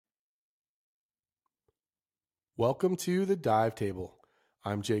Welcome to the Dive Table.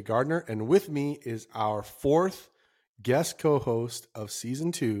 I'm Jay Gardner, and with me is our fourth guest co-host of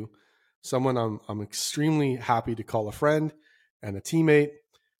season 2, someone I'm extremely happy to call a friend and a teammate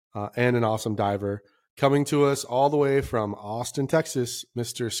and an awesome diver. Coming to us all the way from Austin, Texas,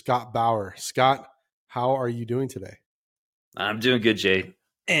 Mr. Scott Bauer. Scott, how are you doing today? I'm doing good, Jay,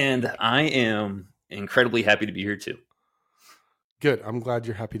 and I am incredibly happy to be here too. Good. I'm glad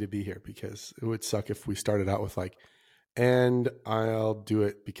you're happy to be here because it would suck if we started out with and I'll do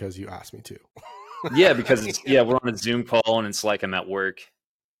it because you asked me to. Yeah, because we're on a Zoom call and it's like I'm at work,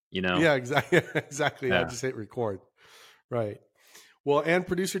 Yeah, exactly. Yeah. I just hit record. Right. Well, and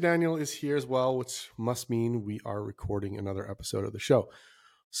producer Daniel is here as well, which must mean we are recording another episode of the show.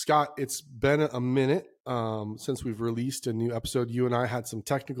 Scott, it's been a minute since we've released a new episode. You and I had some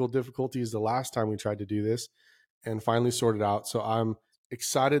technical difficulties the last time we tried to do this and finally sorted out. So I'm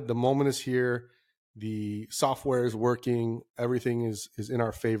excited. The moment is here. The software is working. Everything is in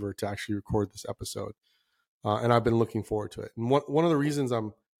our favor to actually record this episode. And I've been looking forward to it. And one of the reasons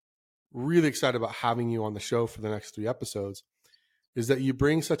I'm really excited about having you on the show for the next 3 episodes is that you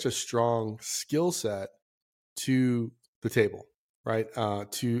bring such a strong skill set to the table, right?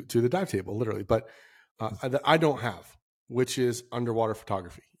 To the dive table, literally, but that I don't have, which is underwater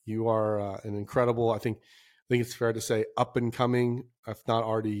photography. You are an incredible, I think it's fair to say, up and coming, if not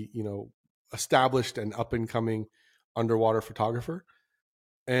already, established and up and coming underwater photographer.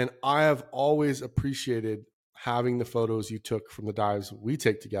 And I have always appreciated having the photos you took from the dives we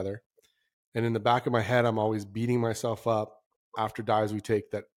take together. And in the back of my head, I'm always beating myself up after dives we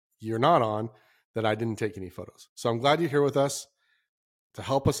take that you're not on, that I didn't take any photos. So I'm glad you're here with us to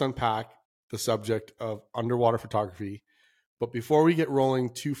help us unpack the subject of underwater photography. But before we get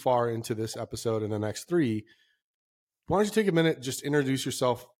rolling too far into this episode and the next 3, why don't you take a minute, just introduce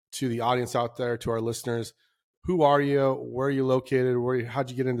yourself to the audience out there, to our listeners. Who are you? Where are you located? How'd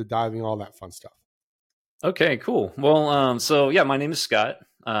you get into diving? All that fun stuff. Okay, cool. Well, my name is Scott.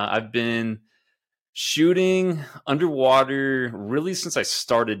 I've been shooting underwater really since I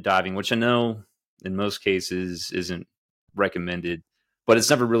started diving, which I know in most cases isn't recommended, but it's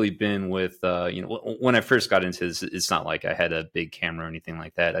never really been with, when I first got into this, it's not like I had a big camera or anything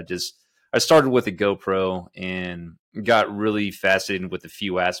like that. I started with a GoPro and got really fascinated with a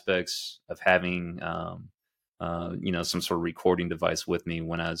few aspects of having, some sort of recording device with me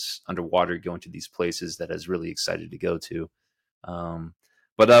when I was underwater going to these places that I was really excited to go to.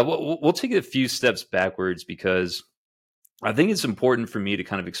 But we'll take it a few steps backwards because I think it's important for me to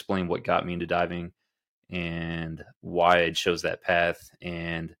kind of explain what got me into diving and why I chose that path,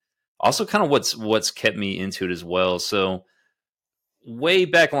 and also kind of what's kept me into it as well. So way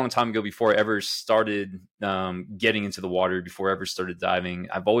back a long time ago, before I ever started getting into the water, before I ever started diving,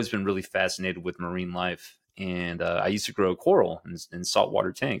 I've always been really fascinated with marine life. And I used to grow coral in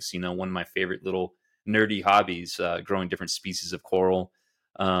saltwater tanks. One of my favorite little nerdy hobbies, growing different species of coral.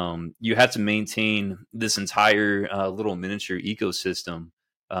 You have to maintain this entire little miniature ecosystem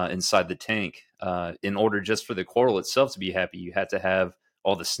inside the tank. In order just for the coral itself to be happy, you had to have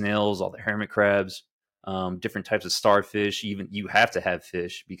all the snails, all the hermit crabs, different types of starfish. Even you have to have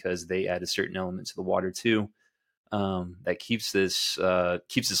fish because they add a certain element to the water too. That keeps this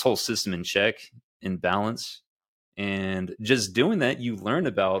whole system in check, in balance. And just doing that, you learn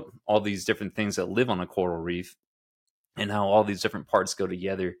about all these different things that live on a coral reef and how all these different parts go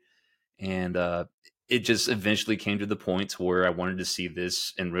together. And it just eventually came to the point where I wanted to see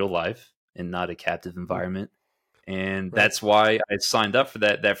this in real life and not a captive environment. And that's why I signed up for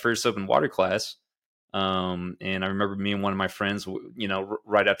that first open water class. And I remember me and one of my friends,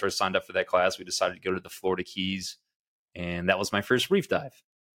 right after I signed up for that class, we decided to go to the Florida Keys. And that was my first reef dive.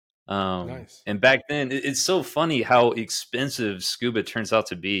 Nice. And back then, it's so funny how expensive scuba turns out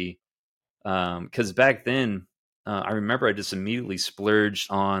to be. Because back then, I remember I just immediately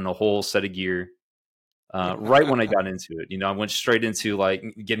splurged on a whole set of gear right when I got into it. I went straight into like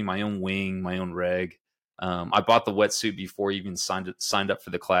getting my own wing, my own reg. I bought the wetsuit before I even signed up for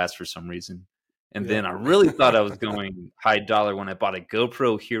the class for some reason. And then I really thought I was going high dollar when I bought a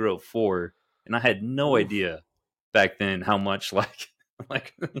GoPro Hero 4. And I had no idea back then how much how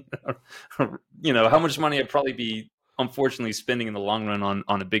much money I'd probably be unfortunately spending in the long run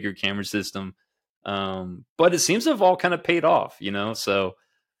on a bigger camera system. But it seems to have all kind of paid off, so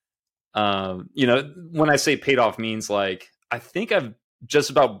when I say paid off means like I think I've just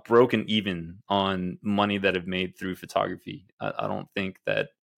about broken even on money that I've made through photography. I don't think that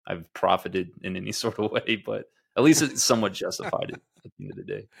I've profited in any sort of way, but at least it's somewhat justified it at the end of the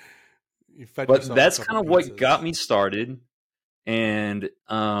day. But that's kind of what got me started. And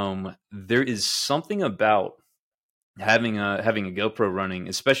there is something about having a GoPro running,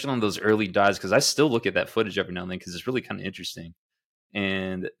 especially on those early dives, because I still look at that footage every now and then because it's really kind of interesting.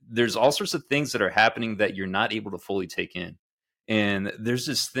 And there's all sorts of things that are happening that you're not able to fully take in. And there's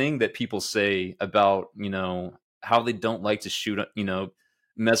this thing that people say about, how they don't like to shoot,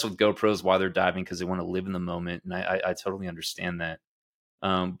 mess with GoPros while they're diving because they want to live in the moment. And I totally understand that.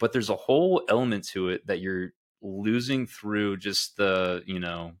 But there's a whole element to it that you're losing through just I don't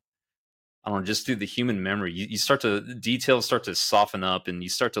know, just through the human memory. You start to, details start to soften up and you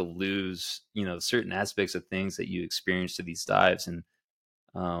start to lose, certain aspects of things that you experience to these dives. And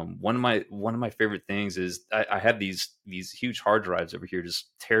one of my favorite things is I have these huge hard drives over here,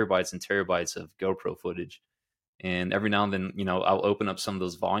 just terabytes and terabytes of GoPro footage. And every now and then, I'll open up some of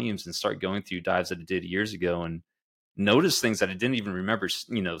those volumes and start going through dives that I did years ago and notice things that I didn't even remember,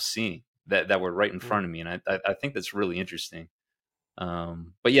 seeing that were right in Mm. front of me. And I think that's really interesting.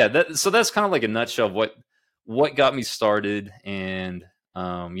 But yeah, so that's kind of like a nutshell of what got me started and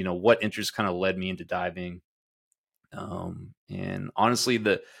what interest kind of led me into diving. And honestly,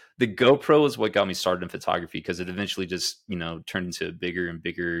 the GoPro is what got me started in photography because it eventually just turned into a bigger and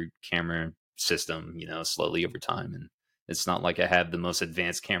bigger camera system, slowly over time. And it's not like I have the most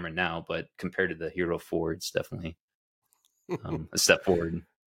advanced camera now, but compared to the Hero 4, it's definitely a step forward.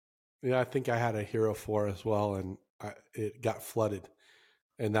 Yeah, I think I had a Hero 4 as well, and it got flooded,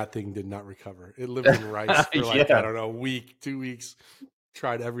 and that thing did not recover. It lived in rice for like, I Yeah. don't know, a week, 2 weeks,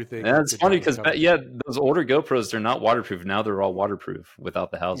 tried everything, Yeah, it's did funny not because recover. yeah, those older GoPros, they're not waterproof. Now they're all waterproof without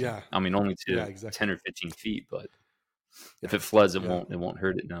the housing. Yeah, I mean, only yeah, to exactly. 10 or 15 feet, but if Yeah, it floods, it yeah, won't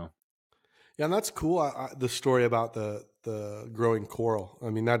hurt it now. yeah, and that's cool. The story about the growing coral.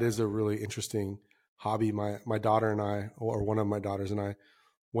 I mean, that is a really interesting hobby. My daughter and I, or one of my daughters and I,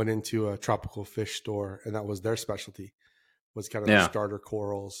 went into a tropical fish store, and that was their specialty, was kind of the Yeah. starter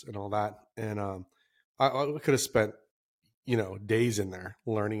corals and all that. And I could have spent days in there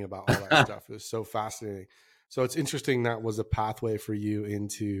learning about all that stuff. It was so fascinating. So it's interesting that was a pathway for you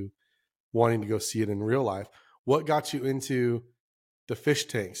into wanting to go see it in real life. What got you into the fish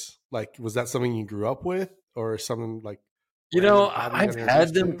tanks? Like, was that something you grew up with, or something like random hobby you got I've had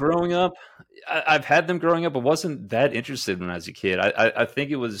introduced them to? growing up. I've had them growing up. I wasn't that interested when I was a kid. I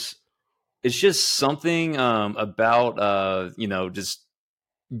think it's just something about just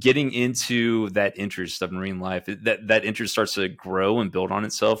getting into that interest of marine life. That interest starts to grow and build on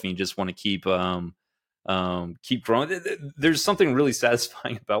itself, and you just want to keep growing. There's something really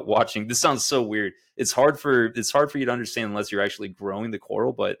satisfying about watching. This sounds so weird. It's hard for you to understand unless you're actually growing the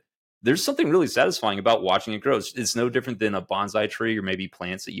coral, but there's something really satisfying about watching it grow. It's no different than a bonsai tree or maybe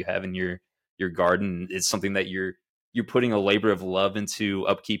plants that you have in your garden. It's something that you're putting a labor of love into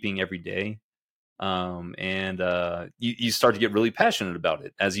upkeeping every day. And you start to get really passionate about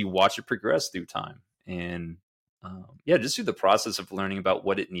it as you watch it progress through time. And yeah, just through the process of learning about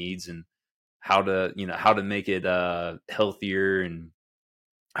what it needs and how to make it healthier and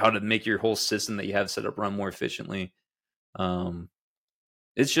how to make your whole system that you have set up run more efficiently. Um,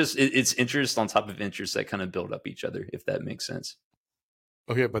 it's interest on top of interest that kind of build up each other, if that makes sense.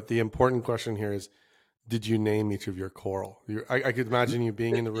 Okay, but the important question here is, did you name each of your coral? I could imagine you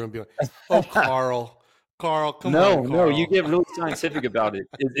being in the room, being like, "Oh, Carl, Carl, come on, No, you Carl." get really scientific about it.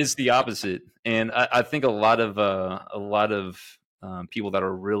 It's the opposite, and I think a lot of people that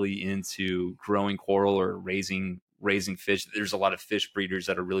are really into growing coral or raising fish. There's a lot of fish breeders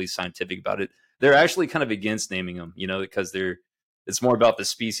that are really scientific about it. They're actually kind of against naming them, because it's more about the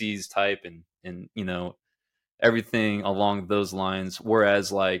species type and everything along those lines.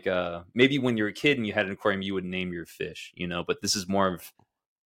 Whereas like maybe when you're a kid and you had an aquarium, you would name your fish, but this is more of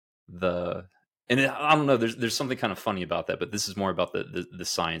the I don't know. There's something kind of funny about that, but this is more about the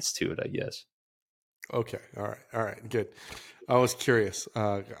science to it, I guess. Okay, all right, good. I was curious.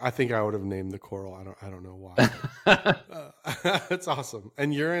 I think I would have named the coral. I don't know why, but it's awesome.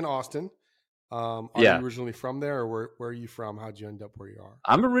 And you're in Austin. Are you Yeah, originally from there, or where are you from? How'd you end up where you are?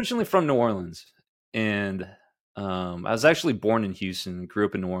 I'm originally from New Orleans, and I was actually born in Houston. Grew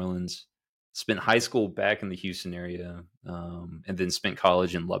up in New Orleans. Spent high school back in the Houston area, and then spent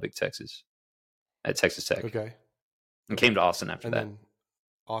college in Lubbock, Texas, at Texas Tech, Okay, and okay, came to Austin after and that. then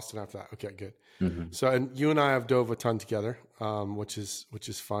Austin after that. Okay, good. Hmm. So, and you and I have dove a ton together, which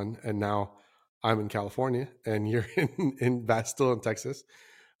is fun. And now I'm in California, and you're still in Texas.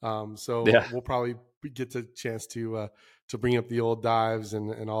 So Yeah, we'll probably get the chance to bring up the old dives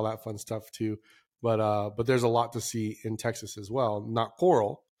and all that fun stuff too. But there's a lot to see in Texas as well. Not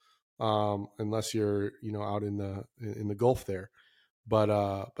coral, unless you're out in the Gulf there.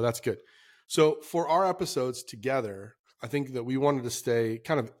 But that's good. So for our episodes together, I think that we wanted to stay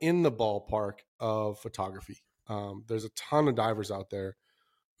kind of in the ballpark of photography. there's a ton of divers out there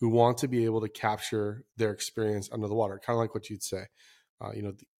who want to be able to capture their experience under the water, kind of like what you'd say,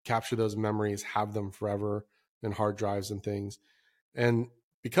 capture those memories, have them forever in hard drives and things. And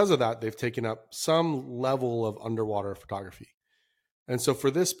because of that, they've taken up some level of underwater photography. And so for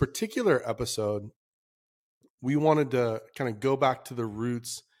this particular episode, we wanted to kind of go back to the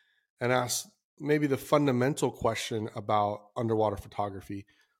roots and ask maybe the fundamental question about underwater photography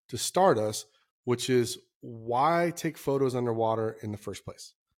to start us, which is why take photos underwater in the first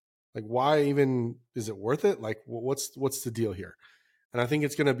place? Like, why even is it worth it? Like, what's the deal here? And I think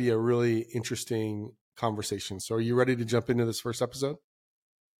it's going to be a really interesting conversation. So are you ready to jump into this first episode?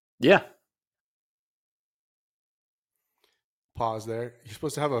 Yeah. Pause there. You're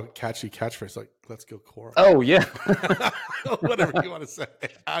supposed to have a catchy catchphrase like, let's go coral. Oh, yeah. Whatever you want to say.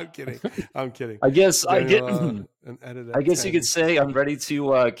 I'm kidding. I guess Daniel, an edit at I guess 10. you could say I'm ready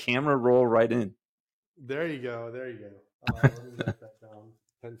to camera roll right in. There you go. Let me write that down.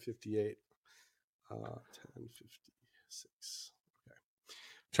 10:58. 10:56. Okay.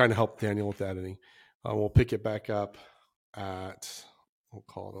 Trying to help Daniel with editing. We'll pick it back up at, we'll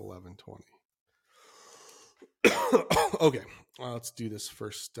call it 11:20. Okay. Let's do this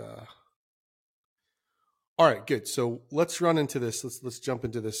first. All right, good. So let's run into this. Let's jump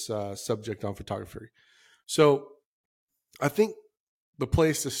into this subject on photography. So I think the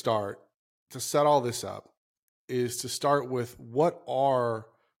place to start to set all this up is to start with what are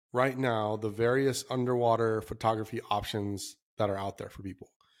right now the various underwater photography options that are out there for people.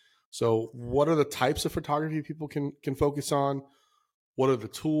 So what are the types of photography people can focus on? What are the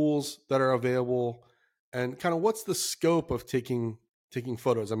tools that are available? And kind of what's the scope of taking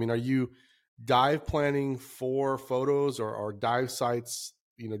photos? I mean, are you dive planning for photos or dive sites,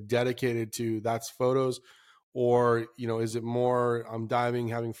 dedicated to that's photos? Or, is it more I'm diving,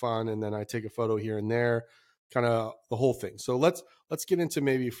 having fun, and then I take a photo here and there, kind of the whole thing. So let's get into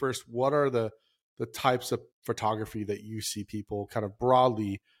maybe first, what are the types of photography that you see people kind of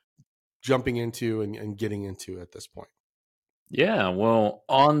broadly jumping into and getting into at this point? Yeah, well,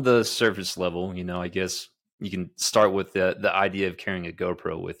 on the surface level, I guess you can start with the idea of carrying a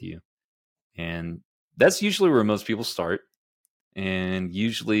GoPro with you. And that's usually where most people start. And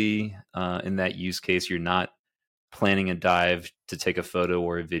usually in that use case, you're not planning a dive to take a photo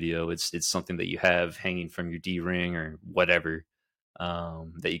or a video. It's something that you have hanging from your D-ring or whatever,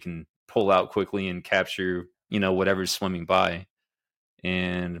 that you can pull out quickly and capture, whatever's swimming by.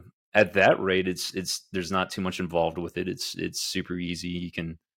 And at that rate, it's there's not too much involved with it. It's super easy. You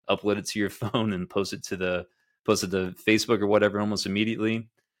can upload it to your phone and post it to Facebook or whatever almost immediately.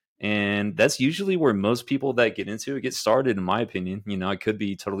 And that's usually where most people that get into it get started, in my opinion. I could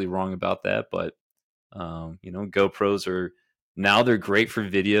be totally wrong about that, but GoPros they're great for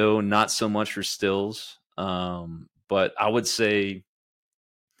video, not so much for stills. But I would say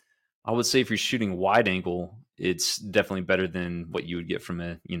if you're shooting wide angle, it's definitely better than what you would get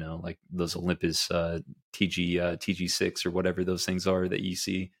from like those Olympus TG6 or whatever those things are that you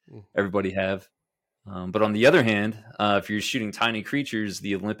see everybody have. But on the other hand, if you're shooting tiny creatures,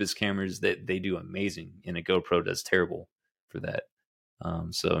 the Olympus cameras they do amazing, and a GoPro does terrible for that.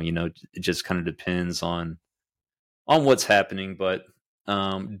 So it just kind of depends on what's happening, but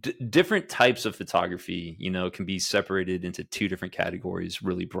different types of photography, can be separated into two different categories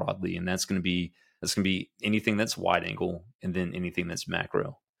really broadly, and that's going to be anything that's wide angle and then anything that's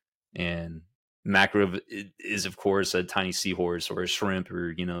macro. And macro is of course a tiny seahorse or a shrimp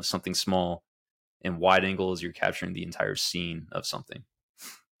or something small, and wide angle is you're capturing the entire scene of something.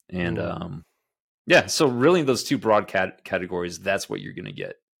 And so really those two broad categories, that's what you're going to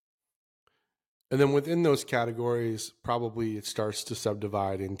get. And then within those categories, probably it starts to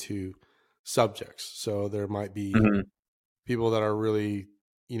subdivide into subjects. So there might be people that are really,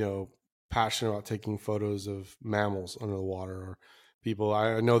 passionate about taking photos of mammals under the water, or people,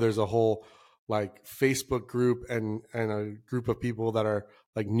 I know there's a whole like Facebook group and a group of people that are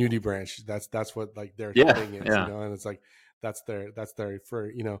like nudie branch. That's what like their thing is, and it's like, that's their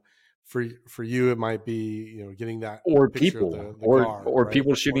for you, it might be, getting that or picture people of the or gar, or right?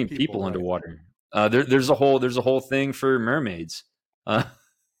 people shooting people underwater. There's a whole thing for mermaids. That's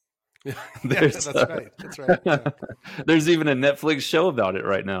right. Yeah. There's even a Netflix show about it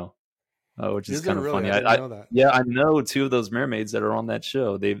right now, which is kind of really funny. I didn't know that. Yeah, I know two of those mermaids that are on that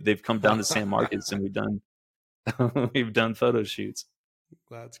show. They've come down to San Marcos and we've done photo shoots.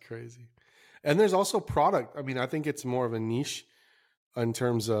 That's crazy. And there's also product. I mean, I think it's more of a niche in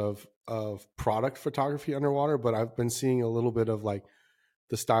terms of product photography underwater, but I've been seeing a little bit of like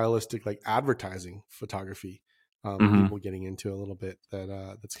the stylistic, like advertising photography, people getting into a little bit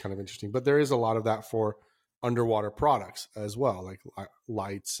that's kind of interesting. But there is a lot of that for underwater products as well, like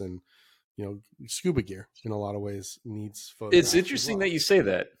lights and scuba gear in a lot of ways needs It's photographs as interesting well. that you say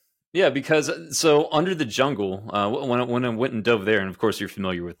that. Yeah, because so Under the Jungle, when I went and dove there, and of course you're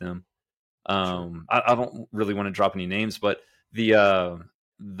familiar with them. Sure. I don't really want to drop any names, but the uh,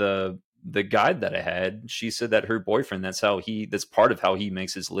 the the guide that I had, she said that her boyfriend, that's part of how he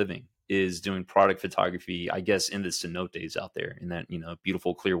makes his living, is doing product photography. I guess in the cenotes out there in that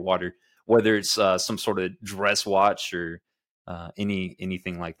beautiful clear water, whether it's some sort of dress watch or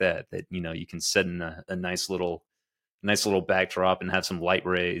anything like that you can set in a nice little backdrop and have some light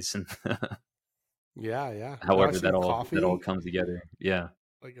rays and Yeah, yeah. No, I've however seen that all coffee, comes together. Yeah.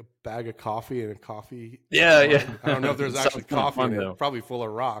 like a bag of coffee and a coffee Yeah, yeah. mug. I don't know if there's actually Sounds kind of coffee in fun it, though. probably full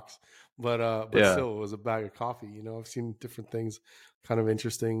of rocks, but Yeah. still, it was a bag of coffee. I've seen different things, kind of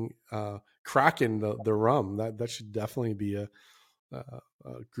interesting. Cracking the rum, that should definitely be a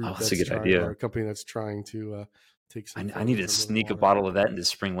Oh, group that's a that's good trying, or idea. a company that's trying to take some I need to photos under the sneak a water. bottle of that into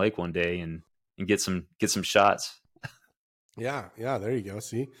Spring Lake one day and get some shots. Yeah, yeah, there you go.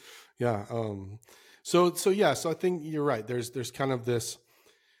 See, yeah. So I think you're right. There's kind of this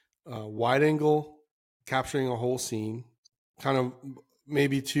wide angle capturing a whole scene, kind of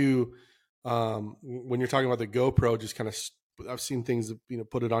maybe to when you're talking about the GoPro, just kind of I've seen things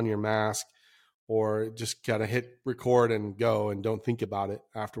that, put it on your mask or just kind of hit record and go and don't think about it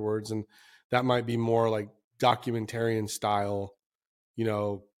afterwards, and that might be more like documentarian style, you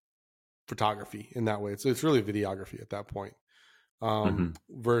know, photography in that way. It's really videography at that point, Hmm.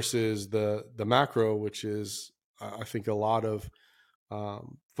 versus the macro, which is I think a lot of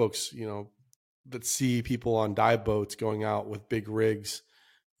folks, that see people on dive boats going out with big rigs.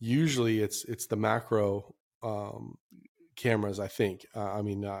 Usually, it's the macro cameras. I think. I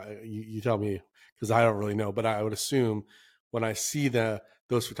mean, you tell me because I don't really know, but I would assume when I see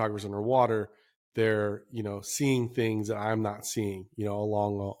those photographers underwater, they're seeing things that I'm not seeing,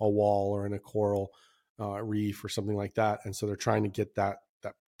 along a wall or in a coral reef or something like that, and so they're trying to get that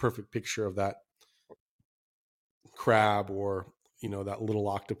perfect picture of that crab or that little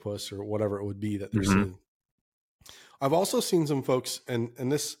octopus or whatever it would be that they're Hmm. seeing. I've also seen some folks, and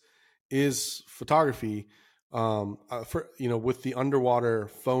this is photography, for with the underwater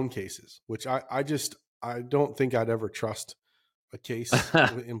phone cases, which I don't think I'd ever trust a case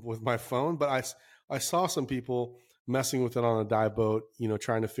with my phone, but I saw some people messing with it on a dive boat,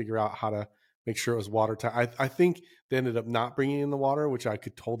 trying to figure out how to make sure it was watertight. I think they ended up not bringing in the water, which I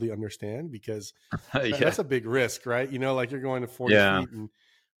could totally understand because Yeah. that's a big risk, right? Like you're going to 40 Yeah. feet and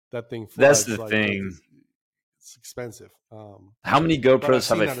that thing That's floods. the Like, look, thing. it's expensive. How many But I've GoPros have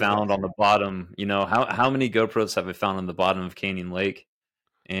seen I that as well. found on the bottom? How many GoPros have I found on the bottom of Canyon Lake?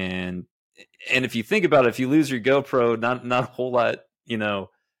 And and if you think about it, if you lose your GoPro, not a whole lot,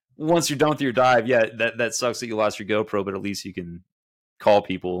 once you're done with your dive, yeah, that sucks that you lost your GoPro, but at least you can call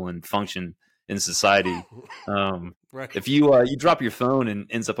people and function in society. Um, Right. if you drop your phone and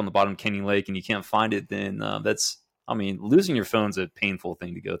ends up on the bottom of Canyon Lake and you can't find it, then I mean, losing your phone's a painful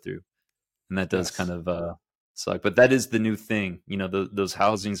thing to go through, and that does kind Yes. of suck. But that is the new thing. Those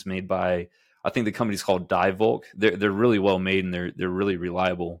housings made by, I think the company's called Divolk. They're really well made and they're really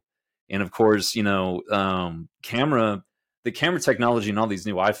reliable. And of course, the camera technology in all these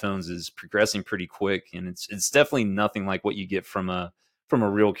new iPhones is progressing pretty quick, and it's definitely nothing like what you get from a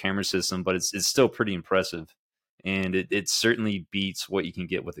real camera system, but it's still pretty impressive, and it certainly beats what you can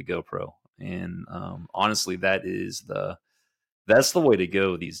get with a GoPro. And honestly, that's the way to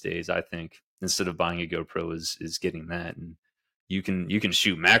go these days. I think instead of buying a GoPro is getting that, and you can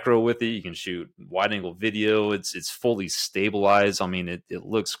shoot macro with it. You can shoot wide angle video. It's fully stabilized. I mean, it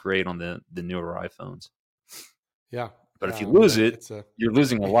looks great on the newer iPhones. Yeah. But if Yeah. you I mean, lose it, it's a, you're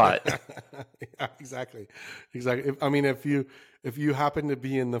losing a yeah, lot. exactly. Exactly. I mean, if you happen to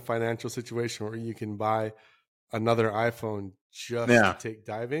be in the financial situation where you can buy another iPhone just to Yeah. take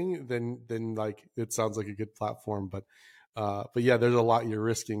diving, then like it sounds like a good platform. But yeah, there's a lot you're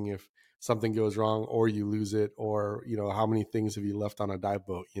risking if something goes wrong or you lose it, or how many things have you left on a dive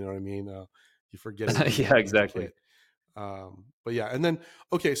boat? You know what I mean? You forget anything Yeah, in the exactly. kit. But yeah, and then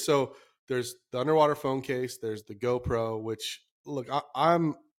okay, so there's the underwater phone case. There's the GoPro, which look,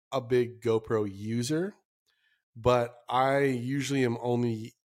 I'm a big GoPro user, but I usually am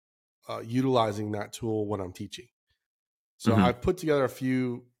only utilizing that tool when I'm teaching. So Hmm. I've put together a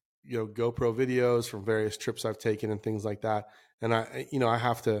few, GoPro videos from various trips I've taken and things like that. And I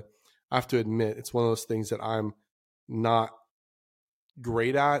have to admit, it's one of those things that I'm not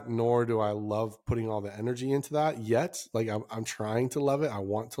great at, nor do I love putting all the energy into that yet. Like I'm trying to love it. I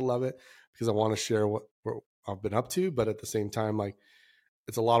want to love it because I want to share what I've been up to. But at the same time, like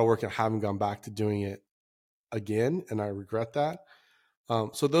it's a lot of work and I haven't gone back to doing it again, and I regret that.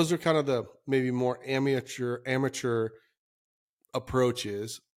 So those are kind of the maybe more amateur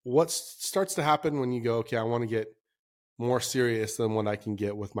approaches. What starts to happen when you go, okay, I want to get more serious than what I can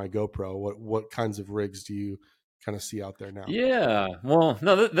get with my GoPro? What kinds of rigs do you kind of see out there now? Yeah. Well,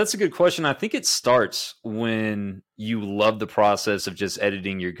 no, that's a good question. I think it starts when you love the process of just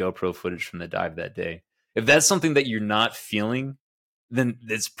editing your GoPro footage from the dive that day. If that's something that you're not feeling, then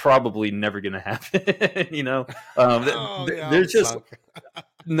it's probably never going to happen. Oh yeah, I'm There's just sunk.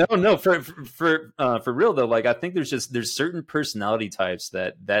 no for real though. Like I think there's certain personality types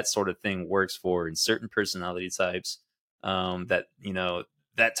that sort of thing works for, and certain personality types that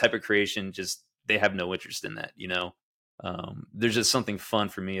that type of creation just they have no interest in that. There's just something fun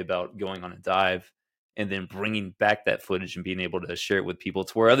for me about going on a dive and then bringing back that footage and being able to share it with people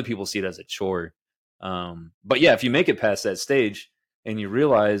to where other people see it as a chore. But yeah, if you make it past that stage and you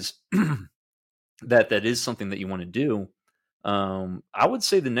realize that is something that you want to do, I would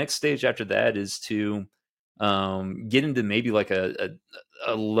say the next stage after that is to get into maybe like a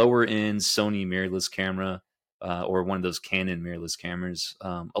lower end Sony mirrorless camera, or one of those Canon mirrorless cameras.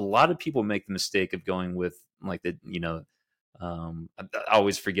 A lot of people make the mistake of going with like I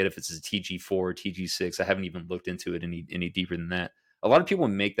always forget if it's a TG4 or TG6. I haven't even looked into it any deeper than that. A lot of people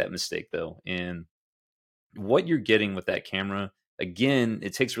make that mistake though, and what you're getting with that camera, again,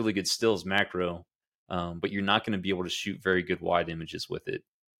 it takes really good stills macro, but you're not going to be able to shoot very good wide images with it.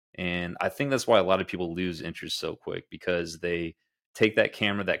 And I think that's why a lot of people lose interest so quick, because they take that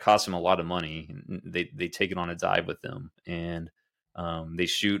camera that costs them a lot of money, and they take it on a dive with them, and they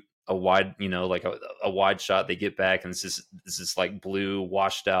shoot a wide, like a wide shot. They get back, and this is like blue,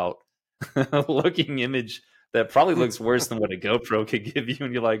 washed out looking image that probably looks worse than what a GoPro could give you.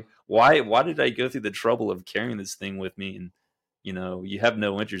 And you're like, why did I go through the trouble of carrying this thing with me? And, you have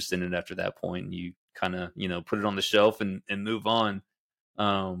no interest in it after that point. And you kind of, put it on the shelf and move on.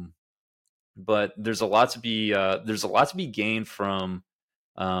 Um, but there's a lot to be gained from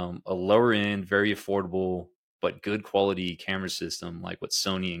a lower end, very affordable, but good quality camera system like what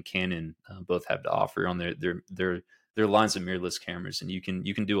Sony and Canon both have to offer on their lines of mirrorless cameras, and you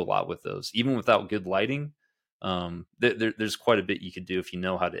can do a lot with those, even without good lighting. There's quite a bit you could do if you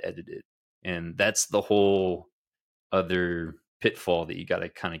know how to edit it, and that's the whole other pitfall that you got to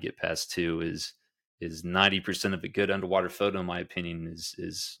kind of get past too. Is 90% of a good underwater photo, in my opinion,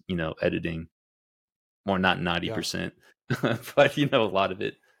 is editing, or not Yeah, 90%, but a lot of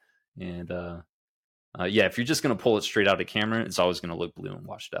it. And yeah, if you're just gonna pull it straight out of camera, it's always gonna look blue and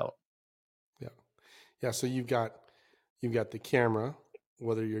washed out. yeah, yeah. So you've got the camera,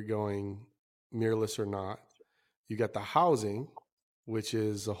 whether you're going mirrorless or not. You got the housing, which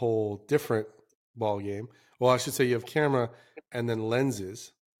is a whole different ball game. Well, I should say you have camera and then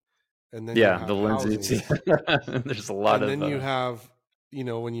lenses, and then you Yeah, the have lenses. housing, There's a lot and of then you have,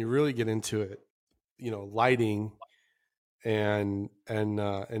 when you really get into it, lighting and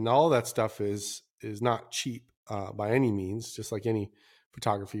all that stuff is not cheap by any means, just like any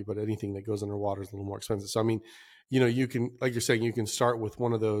photography, but anything that goes underwater is a little more expensive. So I mean, you can, like you're saying, you can start with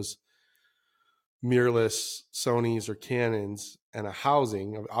one of those mirrorless Sonys or Canons and a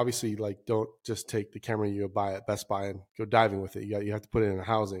housing. Obviously, like, don't just take the camera you buy at Best Buy and go diving with it. You have to put it in a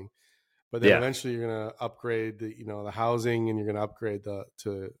housing. But then yeah, eventually you're going to upgrade the housing, and you're going to upgrade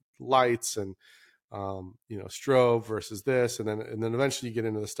to lights and strobe versus this, and then eventually you get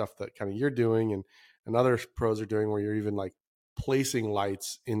into the stuff that kind of you're doing and other pros are doing, where you're even like placing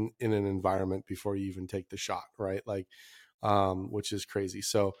lights in an environment before you even take the shot, right? Like, which is crazy.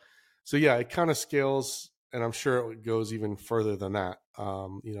 So yeah, it kind of scales, and I'm sure it goes even further than that,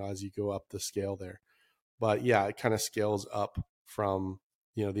 as you go up the scale there. But yeah, it kind of scales up from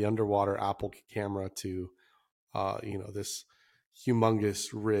the underwater Apple camera to this humongous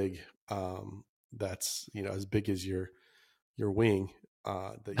rig, that's as big as your wing,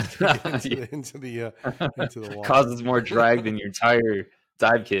 that you can get into the water. causes more drag than your entire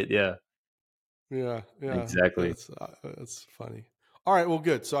dive kit. Yeah, Yeah, yeah, exactly. that's funny. All right, well,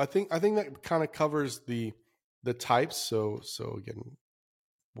 good. So I think that kind of covers the types. So again,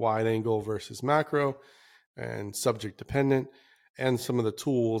 wide angle versus macro, and subject dependent, and some of the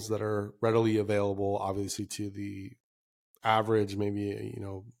tools that are readily available, obviously, to the average, maybe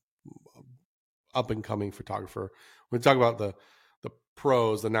up and coming photographer. When we talk about the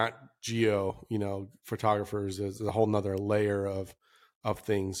pros, the not geo, photographers, is a whole nother layer of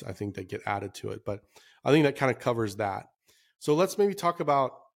things, I think, that get added to it. But I think that kind of covers that. So let's maybe talk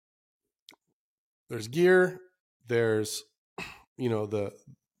about, there's gear, there's the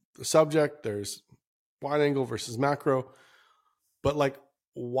subject, there's wide angle versus macro, but like,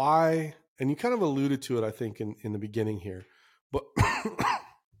 why and you kind of alluded to it, I think, in the beginning here, but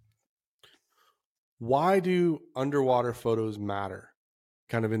why do underwater photos matter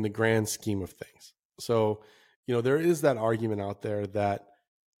kind of in the grand scheme of things? So, there is that argument out there that,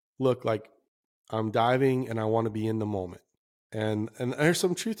 look, like, I'm diving and I want to be in the moment. And there's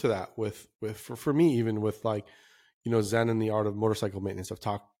some truth to that for me, even with, like, Zen and the art of motorcycle maintenance. I've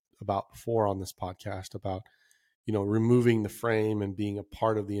talked about before on this podcast about, removing the frame and being a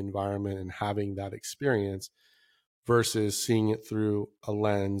part of the environment and having that experience versus seeing it through a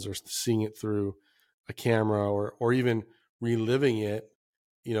lens or seeing it through a camera, or even reliving it,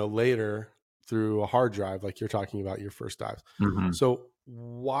 later through a hard drive, like you're talking about your first dives. Mm-hmm. So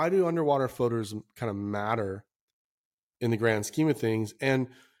why do underwater photos kind of matter in the grand scheme of things? And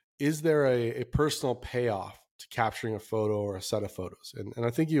is there a personal payoff to capturing a photo or a set of photos? And I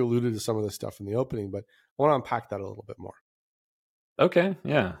think you alluded to some of this stuff in the opening, but I want to unpack that a little bit more. Okay,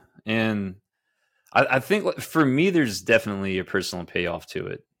 yeah. And I think for me, there's definitely a personal payoff to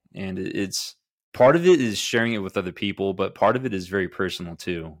it. And it's part of it is sharing it with other people, but part of it is very personal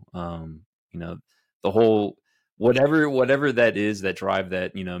too. The whole whatever that is, that drive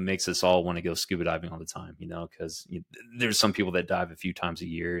that, makes us all want to go scuba diving all the time, because there's some people that dive a few times a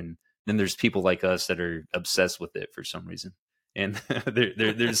year, and then there's people like us that are obsessed with it for some reason. And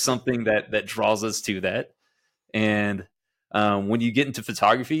there's something that draws us to that. And when you get into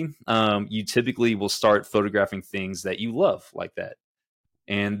photography, you typically will start photographing things that you love like that.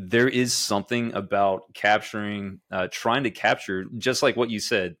 And there is something about trying to capture, just like what you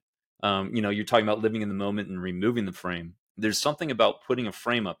said. You're talking about living in the moment and removing the frame. There's something about putting a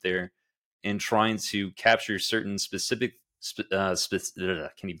frame up there and trying to capture certain can't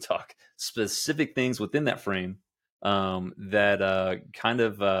even talk, specific things within that frame, that kind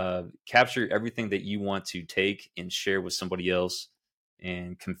of capture everything that you want to take and share with somebody else,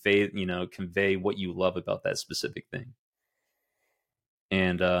 and convey what you love about that specific thing.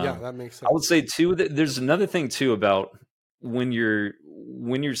 And Yeah, that makes I would sense. say too that there's another thing too about when you're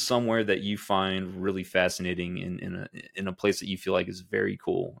somewhere that you find really fascinating, in a place that you feel like is very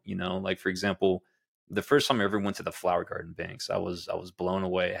cool. Like, for example, the first time I ever went to the Flower Garden banks, I was blown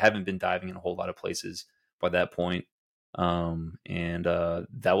away. I haven't been diving in a whole lot of places by that point. And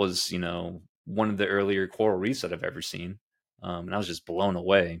that was, one of the earlier coral reefs that I've ever seen. And I was just blown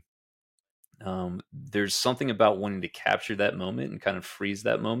away. There's something about wanting to capture that moment and kind of freeze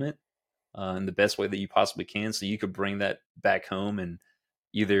that moment in the best way that you possibly can, so you could bring that back home and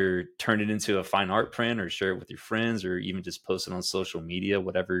either turn it into a fine art print, or share it with your friends, or even just post it on social media,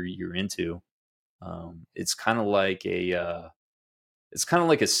 whatever you're into. It's kind of like a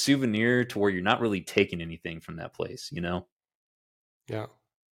souvenir to where you're not really taking anything from that place. Yeah.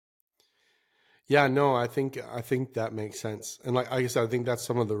 Yeah, no, I think that makes sense. And like I said, I think that's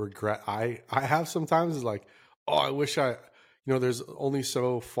some of the regret I have sometimes, is like, oh, I wish there's only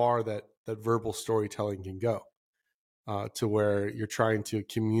so far that verbal storytelling can go, to where you're trying to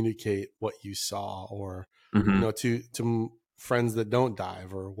communicate what you saw, or, Hmm. to friends that don't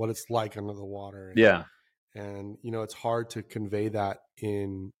dive, or what it's like under the water. Yeah, And it's hard to convey that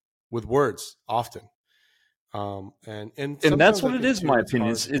in with words often. And and that's sometimes I what it think is. In too, my it's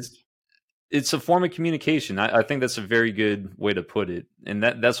opinion, hard. it's a form of communication. I think that's a very good way to put it, and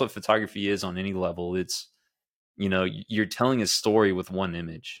that's what photography is on any level. It's you're telling a story with one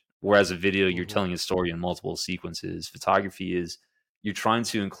image, whereas a video, you're Mhm. telling a story in multiple sequences. Photography is, you're trying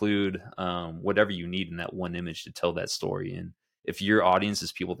to include whatever you need in that one image to tell that story. And if your audience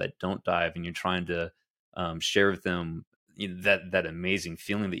is people that don't dive, and you're trying to share with them, that amazing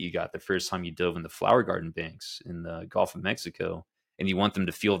feeling that you got the first time you dove in the Flower Garden banks in the Gulf of Mexico, and you want them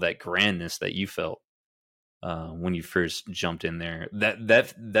to feel that grandness that you felt when you first jumped in there.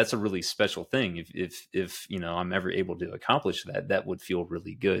 That's a really special thing. If I'm ever able to accomplish that, that would feel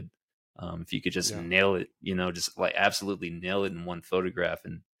really good. If you could just Yeah. nail it, just like absolutely nail it in one photograph,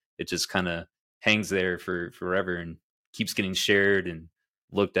 and it just kind of hangs there for forever and keeps getting shared and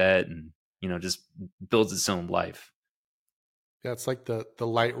looked at, and just builds its own life. Yeah, it's like the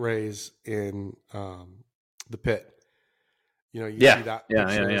light rays in the pit. You see Yeah, that yeah,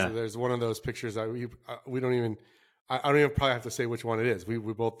 picture. yeah, There's yeah. there's one of those pictures that we don't even. I don't even probably have to say which one it is. We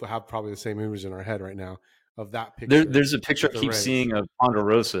both have probably the same image in our head right now of that picture There's a picture with I the keep rays. seeing of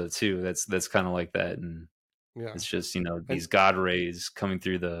Ponderosa too. That's kind of like that, and Yeah, it's just and these God rays coming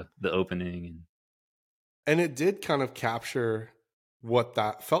through the opening. And and it did kind of capture what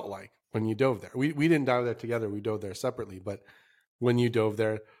that felt like when you dove there. We didn't dive there together. We dove there separately, but when you dove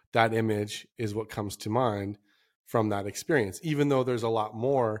there, that image is what comes to mind from that experience. Even though there's a lot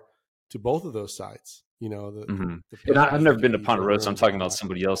more to both of those sites, Hmm. the And pictures I've they never give been to you, the Ponderosa. I'm rooms and talking all about that.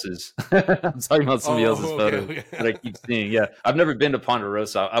 somebody else's. I'm talking about somebody else's Oh, okay, photos okay. that I keep seeing. Yeah, I've never been to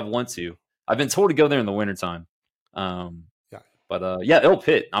Ponderosa. I want to. I've been told to go there in the wintertime. Um, Yeah, but yeah, El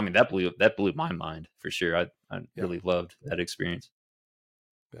Pit. I mean, that blew my mind for sure. I yeah, really loved that experience.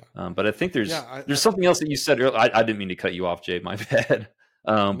 yeah, But I think yeah. there's something else that you said earlier. I didn't mean to cut you off, Jay. My bad.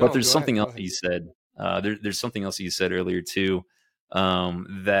 But No, there's go ahead, something go else that ahead. you said. There's something else you said earlier too,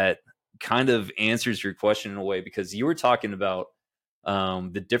 that kind of answers your question in a way, because you were talking about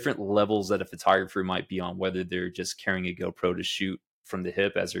the different levels that a photographer might be on, whether they're just carrying a GoPro to shoot from the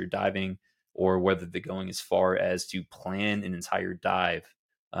hip as they're diving, or whether they're going as far as to plan an entire dive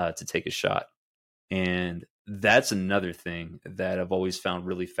to take a shot. And that's another thing that I've always found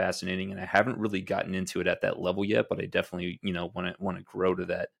really fascinating. And I haven't really gotten into it at that level yet, but I definitely, want to grow to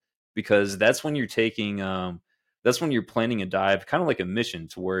that, because that's when you're planning a dive, kind of like a mission,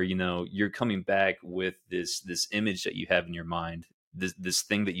 to where, you're coming back with this image that you have in your mind, this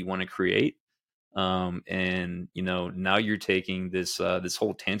thing that you want to create. And now you're taking this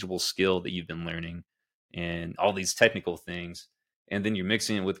whole tangible skill that you've been learning and all these technical things, and then you're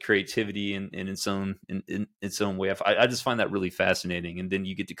mixing it with creativity in its own way. I just find that really fascinating, and then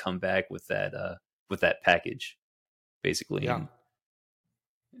you get to come back with that package, basically. Yeah,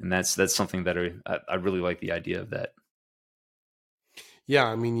 And that's something that I really like the idea of that. yeah.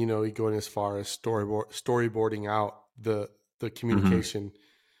 I mean, you're going as far as storyboarding out the Hmm. communication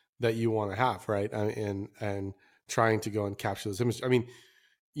that you want to have, right? And trying to go and capture those images. I mean,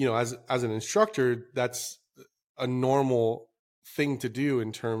 as an instructor, that's a normal thing to do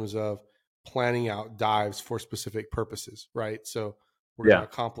in terms of planning out dives for specific purposes, right? So we're going to Yeah.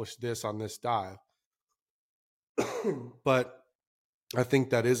 accomplish this on this dive. But I think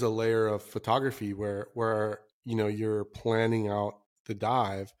that is a layer of photography where you're planning out the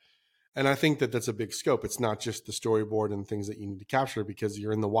dive. And I think that that's a big scope. It's not just the storyboard and things that you need to capture, because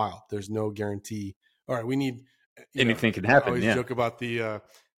you're in the wild. There's no guarantee. All right, we need, Anything can I happen. always Yeah. joke about the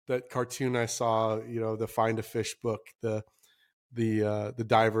that cartoon I saw, the Find a Fish book, the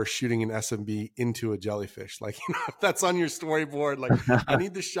diver shooting an SMB into a jellyfish. Like, if that's on your storyboard, like, I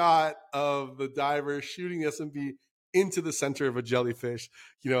need the shot of the diver shooting the SMB into the center of a jellyfish.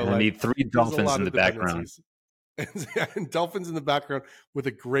 And I Like, need three there's a dolphins lot in the of background. dependencies. And dolphins in the background with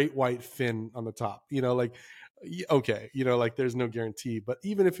a great white fin on the top. Like, okay, like, there's no guarantee. But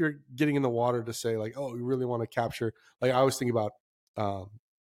even if you're getting in the water to say, like, oh, we really want to capture, like, I always think about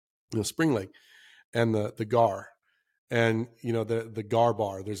Spring Lake and the gar, and the gar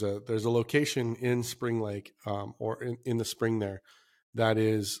bar. There's a location in Spring Lake, or in the spring there, that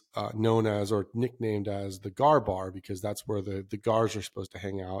is known as, or nicknamed as, the gar bar, because that's where the gars are supposed to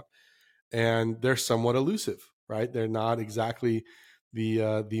hang out. And they're somewhat elusive, right? They're not exactly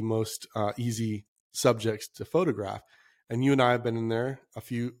the most easy subjects to photograph. And you and I have been in there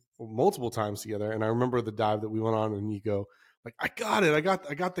multiple times together. And I remember the dive that we went on, and you go, like, I got it, I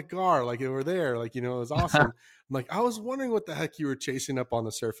got the gar, like, over there, like, it was awesome. I'm like, I was wondering what the heck you were chasing up on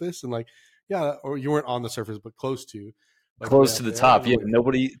the surface, and, like, yeah, or you weren't on the surface, but close to, like, way Close to up the there. And top. I'm Yeah, like,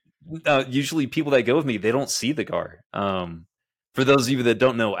 nobody. Usually, people that go with me, they don't see the gar. For those of you that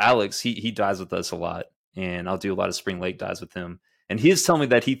don't know, Alex, he dives with us a lot, and I'll do a lot of Spring Lake dives with him. And he has told me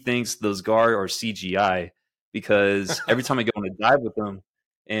that he thinks those gar are CGI, because every time I go on a dive with him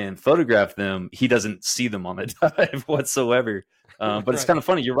and photograph them, he doesn't see them on the dive whatsoever. But it's right. kind of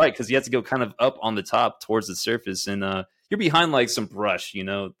funny. You're right, because you have to go kind of up on the top towards the surface, and you're behind like some brush,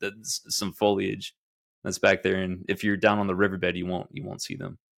 some foliage that's back there. And if you're down on the riverbed, you won't see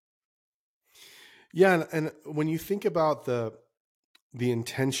them. Yeah, and when you think about the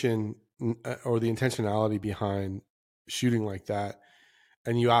intention, or the intentionality behind shooting like that,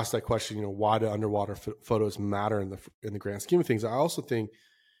 and you ask that question, why do underwater photos matter in the grand scheme of things? I also think,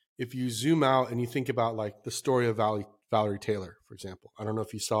 if you zoom out and you think about, like, the story of Valerie Taylor, for example. I don't know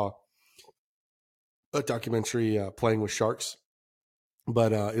if you saw a documentary, Playing with Sharks,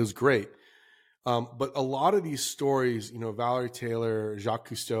 but it was great. But a lot of these stories, Valerie Taylor, Jacques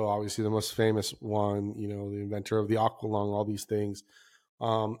Cousteau, obviously the most famous one, the inventor of the aqualung, all these things,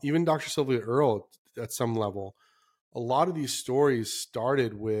 even Dr. Sylvia Earle at some level. A lot of these stories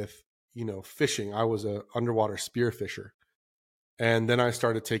started with, fishing. I was a underwater spearfisher, and then I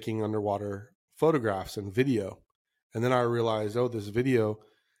started taking underwater photographs and video. And then I realized, oh, this video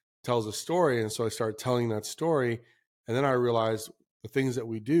tells a story. And so I started telling that story. And then I realized the things that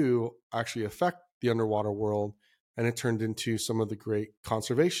we do actually affect the underwater world. And it turned into some of the great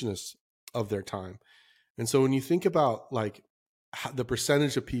conservationists of their time. And so when you think about, like, the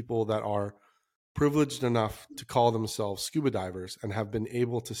percentage of people that are privileged enough to call themselves scuba divers and have been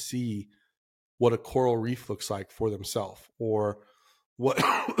able to see what a coral reef looks like for themselves, or what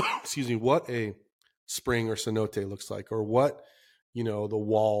excuse me, what a spring or cenote looks like, or what, the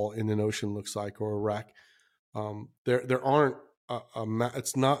wall in an ocean looks like, or a wreck. There aren't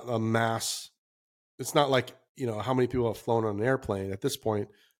it's not a mass. It's not like, how many people have flown on an airplane at this point.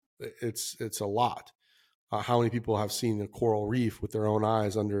 It's a lot. How many people have seen a coral reef with their own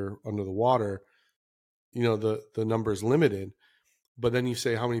eyes under the water? The number is limited. But then you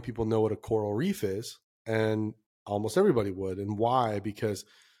say, how many people know what a coral reef is? And almost everybody would. And why? Because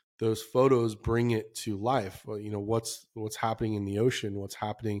those photos bring it to life. Well, what's happening in the ocean, what's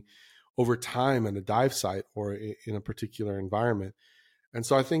happening over time at a dive site or in a particular environment. And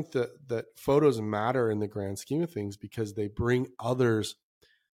so I think that photos matter in the grand scheme of things because they bring others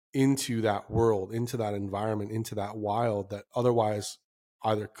into that world, into that environment, into that wild that otherwise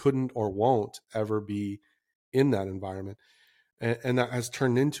either couldn't or won't ever be in that environment. And that has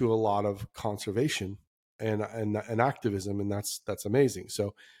turned into a lot of conservation and activism, and that's amazing.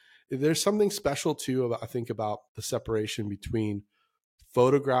 So there's something special too, I think, about the separation between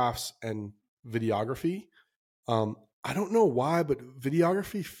photographs and videography. I don't know why, but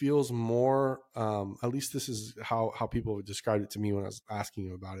videography feels more, at least this is how people have described it to me when I was asking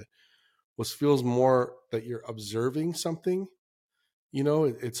them about it, feels more that you're observing something.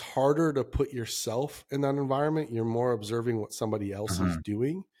 It's harder to put yourself in that environment. You're more observing what somebody else is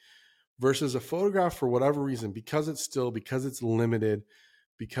doing versus a photograph, for whatever reason, because it's limited,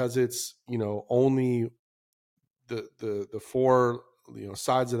 because it's, only the four,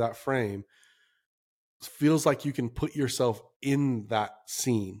 sides of that frame, feels like you can put yourself in that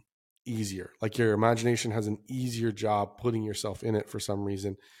scene easier. Like your imagination has an easier job putting yourself in it for some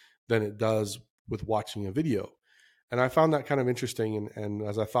reason than it does with watching a video. And I found that kind of interesting. And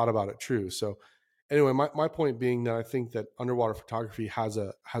as I thought about it, true. So anyway, my point being that I think that underwater photography has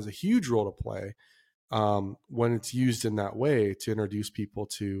a huge role to play when it's used in that way to introduce people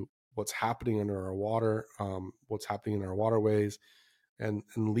to what's happening under our water, what's happening in our waterways, and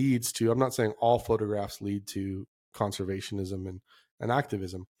leads to, I'm not saying all photographs lead to conservationism and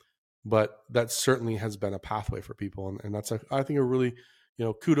activism, but that certainly has been a pathway for people. And that's, I think, a really,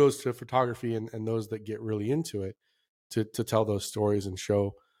 kudos to photography and those that get really into it to tell those stories and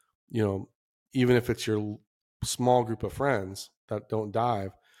show, even if it's your small group of friends that don't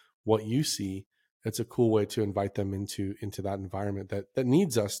dive, what you see. It's a cool way to invite them into that environment that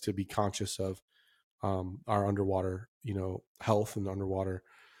needs us to be conscious of our underwater, health and underwater,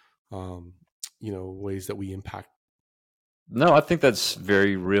 ways that we impact. No, I think that's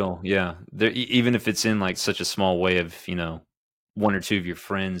very real. Yeah, even if it's in like such a small way of one or two of your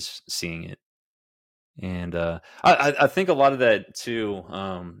friends seeing it, and I think a lot of that too.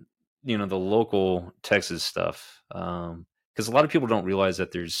 The local Texas stuff, because a lot of people don't realize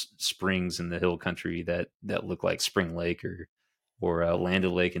that there's springs in the hill country that look like Spring Lake or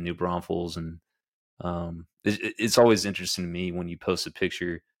Land Lake in New Braunfels, and it's always interesting to me when you post a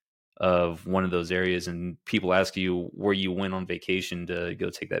picture of one of those areas and people ask you where you went on vacation to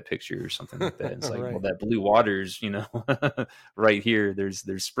go take that picture or something like that. It's like, Right. well, that blue water's, right here. There's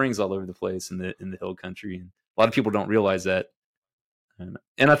springs all over the place in the hill country. And a lot of people don't realize that.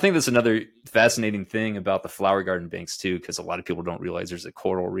 And I think that's another fascinating thing about the flower garden banks too, because a lot of people don't realize there's a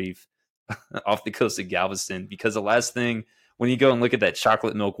coral reef off the coast of Galveston. Because the last thing, when you go and look at that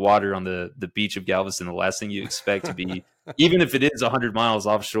chocolate milk water on the beach of Galveston, the last thing you expect to be, even if it is 100 miles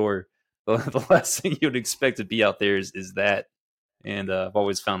offshore, the last thing you would expect to be out there is that. And I've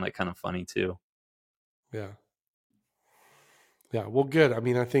always found that kind of funny too. Yeah. Yeah. Well, good. I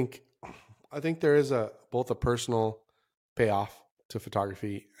mean, I think there is both a personal payoff to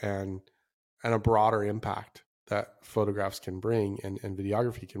photography and a broader impact that photographs can bring and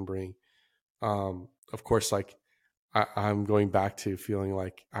videography can bring. Of course, like I'm going back to feeling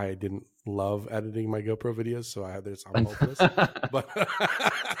like I didn't love editing my GoPro videos, so I'm hopeless. But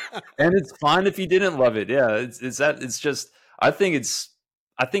And it's fine if you didn't love it. Yeah, it's just I think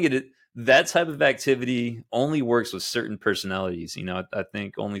that type of activity only works with certain personalities. I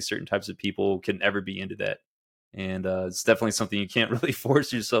think only certain types of people can ever be into that, and it's definitely something you can't really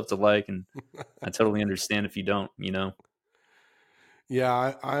force yourself to like. And I totally understand if you don't.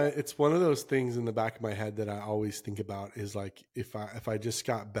 Yeah, it's one of those things in the back of my head that I always think about is like if I just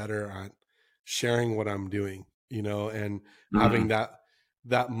got better at sharing what I'm doing, and having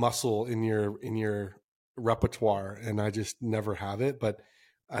that muscle in your repertoire, and I just never have it. But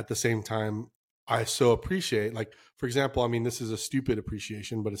at the same time, I so appreciate, like, for example, I mean, this is a stupid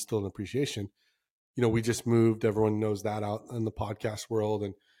appreciation, but it's still an appreciation. We just moved, everyone knows that, out in the podcast world,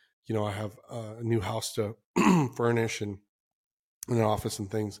 and I have a new house to furnish and an office and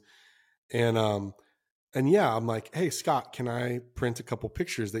things. And yeah, I'm like, hey Scott, can I print a couple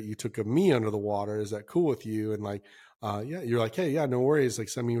pictures that you took of me under the water? Is that cool with you? And like, yeah, you're like, hey, yeah, no worries. Like,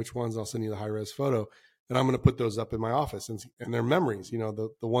 send me which ones. I'll send you the high res photo, and I'm going to put those up in my office. And they're memories. You know,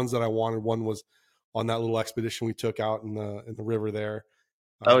 the ones that I wanted. One was on that little expedition we took out in the river there.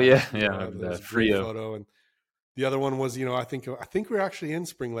 Oh yeah, You know, yeah, that the was a great Frio. photo. And the other one was, you know, I think we are actually in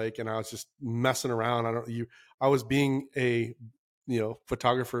Spring Lake, and I was just messing around. I was being a, you know,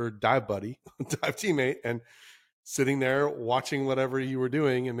 photographer, dive buddy, dive teammate, and sitting there watching whatever you were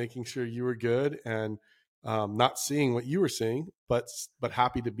doing and making sure you were good, and not seeing what you were seeing, but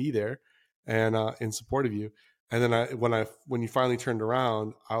happy to be there and in support of you. And then when you finally turned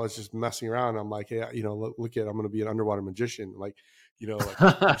around, I was just messing around. I'm like, hey, you know, look at, I'm going to be an underwater magician, like, you know, like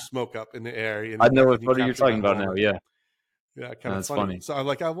threw smoke up in the air, I know and what you photo you're captured talking that about now. moment. Yeah, Yeah, kind of that's funny. funny. So I'm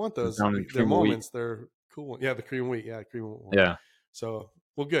like, I want those. Down in They're cream of wheat. moments. They're cool. Yeah, the cream wheat. Yeah, cream wheat one. Yeah, So,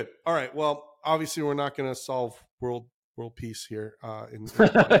 well, good. All right. Well, obviously, we're not going to solve world peace here in the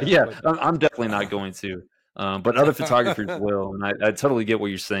podcast, yeah. but I'm definitely not going to. But other photographers will, and I totally get what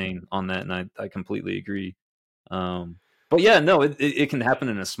you're saying on that, and I completely agree. But yeah, no, it can happen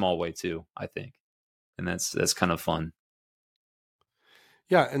in a small way too, I think, and that's kind of fun.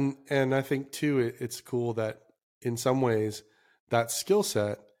 yeah, and I think too, it's cool that in some ways that skill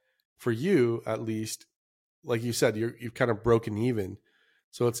set for you, at least, like you said, you've kind of broken even.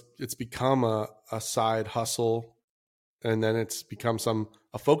 So it's become a side hustle, and then it's become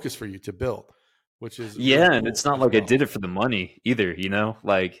a focus for you to build, which is really Yeah, and cool it's not as like I well. did it for the money either, you know?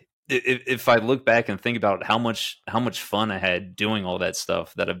 Like if I look back and think about how much fun I had doing all that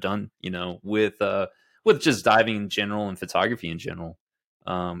stuff that I've done, you know, with just diving in general and photography in general.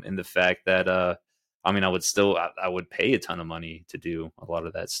 And the fact that I mean I would pay a ton of money to do a lot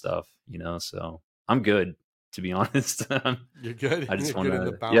of that stuff, you know, so I'm good to be honest. You're good. I You're just want good in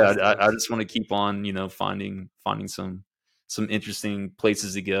the to, yeah, balance I things. just want to keep on, you know, finding some interesting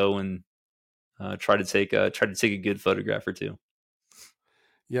places to go and try to take a good photograph or two.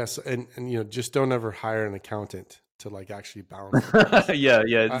 Yes, and you know, just don't ever hire an accountant to like actually balance the books. Yeah,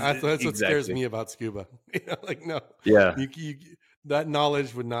 yeah, That's what scares exactly. me about scuba. You know, like no, Yeah, you that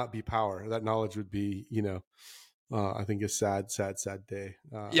knowledge would not be power. That knowledge would be, you know, I think a sad day.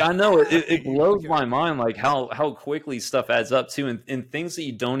 yeah, I know it You blows look at my it. mind like how quickly stuff adds up to and things that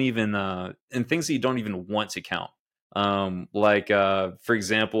you don't even and things that you don't even want to count. Like for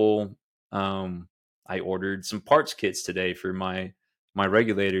example, I ordered some parts kits today for my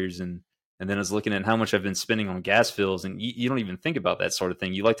regulators and then I was looking at how much I've been spending on gas fills and you don't even think about that sort of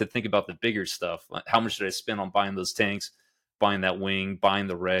thing. You like to think about the bigger stuff. Like how much did I spend on buying those tanks, buying that wing, buying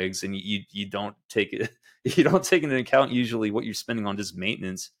the regs, and you don't take it you don't take into account usually what you're spending on just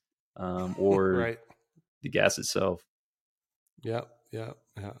maintenance or Right. the gas itself. Yeah. Yeah.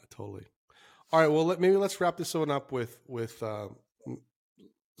 Yeah. Totally. All right. Well, maybe let's wrap this one up with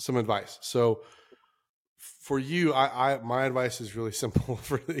some advice. So, for you, my advice is really simple.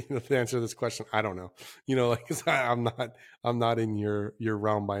 For you know, to answer this question, I don't know. You know, like 'cause I'm not in your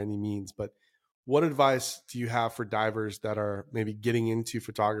realm by any means. But what advice do you have for divers that are maybe getting into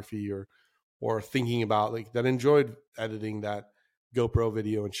photography or thinking about like that enjoyed editing that GoPro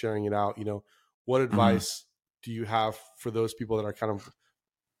video and sharing it out? You know, what Mhm. advice do you have for those people that are kind of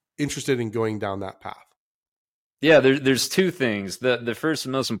interested in going down that path? Yeah, there's two things. The first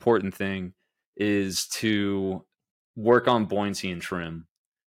and most important thing is to work on buoyancy and trim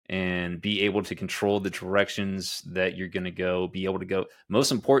and be able to control the directions that you're going to go, be able to go,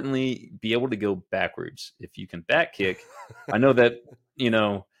 most importantly, be able to go backwards. If you can back kick, I know that, you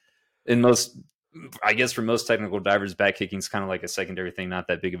know, in most, I guess for most technical divers, back kicking is kind of like a secondary thing, not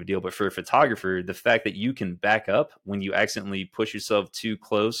that big of a deal. But for a photographer, the fact that you can back up when you accidentally push yourself too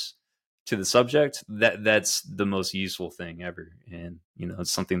close to the subject, that's the most useful thing ever. And you know,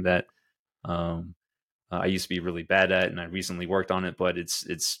 it's something that um, I used to be really bad at, and I recently worked on it. But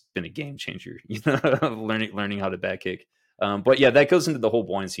it's been a game changer, you know, learning how to back kick. But yeah, that goes into the whole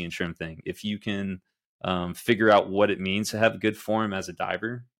buoyancy and trim thing. If you can figure out what it means to have good form as a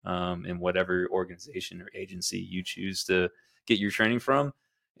diver in whatever organization or agency you choose to get your training from.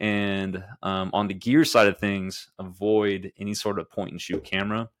 And on the gear side of things, avoid any sort of point and shoot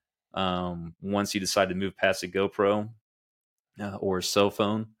camera. Once you decide to move past a GoPro or a cell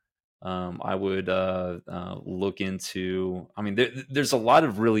phone, I would look into. I mean, there's a lot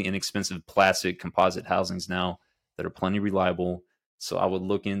of really inexpensive plastic composite housings now that are plenty reliable. So I would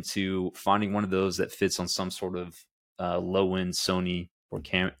look into finding one of those that fits on some sort of low end Sony or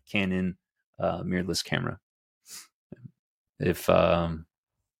Canon mirrorless camera. If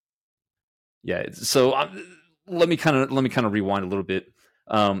yeah, so let me kind of rewind a little bit.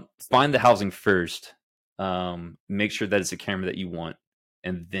 Find the housing first. Make sure that it's a camera that you want,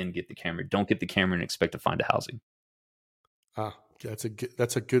 and then get the camera. Don't get the camera and expect to find a housing.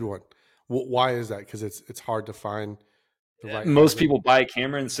 That's a good one. Why is that? Because it's hard to find the right Most housing. people buy a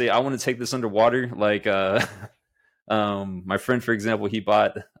camera and say, "I want to take this underwater." Like my friend, for example, he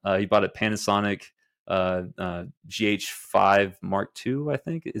bought a Panasonic GH5 Mark II. I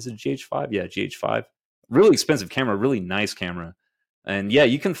think is it GH5? Yeah, GH5. Really expensive camera, really nice camera. And yeah,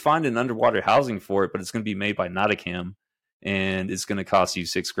 you can find an underwater housing for it, but it's going to be made by Nauticam, and it's going to cost you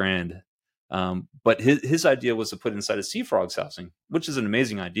 $6,000. But his idea was to put inside a Sea Frogs housing, which is an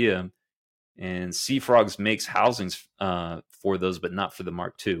amazing idea. And Sea Frogs makes housings for those, but not for the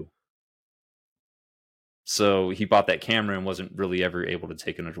Mark II. So he bought that camera and wasn't really ever able to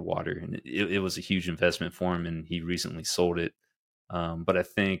take it underwater, and it was a huge investment for him. And he recently sold it. But I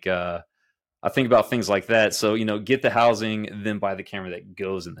think about things like that. So get the housing, then buy the camera that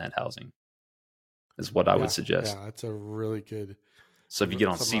goes in that housing. Is what I would suggest. Yeah, that's a really good. So if you get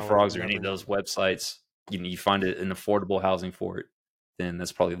on Something Sea I would have Frogs or any never of those known. websites, you find an affordable housing for it, then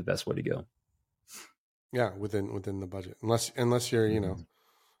that's probably the best way to go. Yeah, within the budget, unless you're Mhm.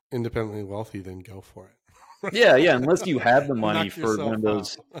 independently wealthy, then go for it. Yeah, yeah. Unless you have the money Knock for one of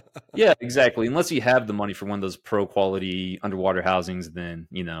yourself out. those. Yeah, exactly. Unless you have the money for one of those pro quality underwater housings, then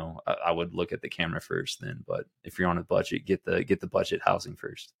I would look at the camera first. Then, but if you're on a budget, get the budget housing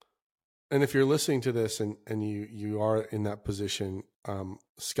first. And if you're listening to this and you are in that position,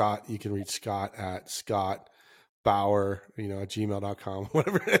 Scott, you can reach Scott at Scott Bauer, at gmail.com,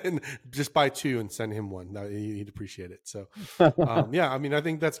 whatever, and just buy two and send him one. He'd appreciate it. So, yeah, I mean, I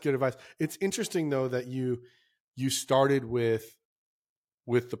think that's good advice. It's interesting though that you started with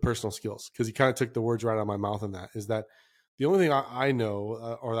the personal skills, because you kind of took the words right out of my mouth. In that is that the only thing I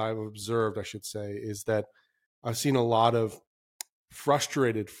know, or that I've observed, I should say, is that I've seen a lot of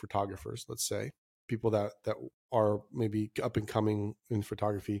frustrated photographers, let's say, people that are maybe up and coming in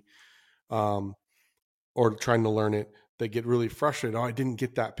photography, um, or trying to learn it. They get really frustrated. Oh, I didn't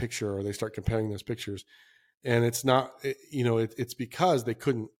get that picture, or they start comparing those pictures, and it's not, it's because they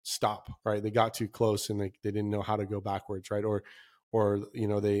couldn't stop. Right, they got too close and they didn't know how to go backwards. Right, or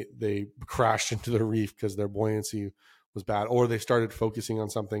they crashed into the reef because their buoyancy was bad, or they started focusing on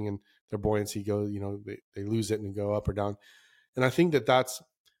something and their buoyancy goes, they lose it and go up or down. And I think that that's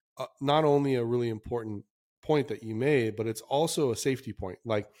not only a really important point that you made, but it's also a safety point.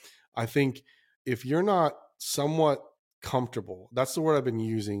 Like, I think if you're not somewhat comfortable, that's the word I've been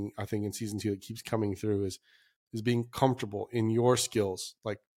using, I think, in season 2 that keeps coming through, is being comfortable in your skills,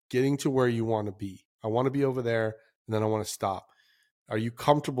 like getting to where you want to be. I want to be over there and then I want to stop. Are you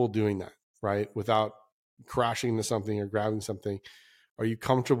comfortable doing that, right? Without crashing into something or grabbing something? Are you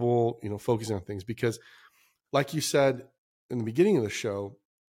comfortable, focusing on things? Because like you said in the beginning of the show,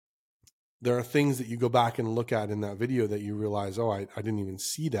 there are things that you go back and look at in that video that you realize, oh, I didn't even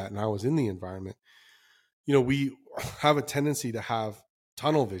see that, and I was in the environment. We have a tendency to have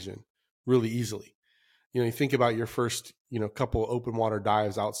tunnel vision really easily. You think about your first, couple open water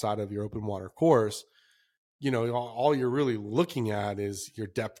dives outside of your open water course. All you're really looking at is your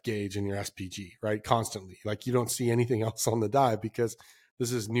depth gauge and your SPG, right? Constantly. Like, you don't see anything else on the dive because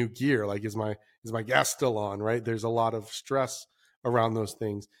this is new gear. Like, is my gas still on, right? There's a lot of stress around those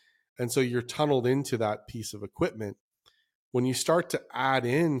things. And so you're tunneled into that piece of equipment. When you start to add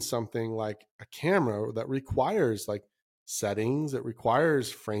in something like a camera that requires like settings, that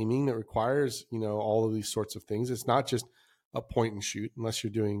requires framing, that requires, all of these sorts of things, it's not just a point and shoot unless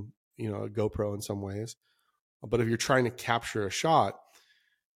you're doing, a GoPro in some ways. But if you're trying to capture a shot,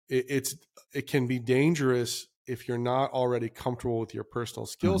 it can be dangerous if you're not already comfortable with your personal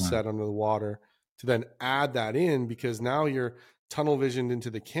skill Mhm. set under the water to then add that in, because now you're tunnel visioned into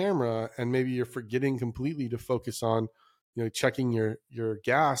the camera and maybe you're forgetting completely to focus on, checking your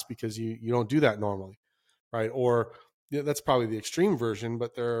gas, because you don't do that normally, right? Or that's probably the extreme version,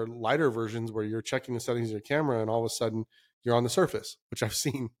 but there are lighter versions where you're checking the settings of your camera and all of a sudden you're on the surface, which I've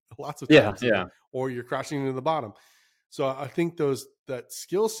seen lots of Yeah, times, yeah, or you're crashing into the bottom. So I think that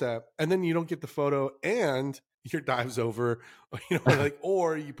skill set, and then you don't get the photo and your dive's over,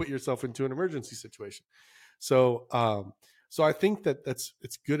 or you put yourself into an emergency situation. So, so I think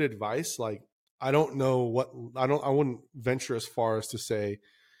it's good advice. Like, I don't know I wouldn't venture as far as to say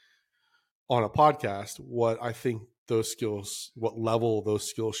on a podcast what I think what level those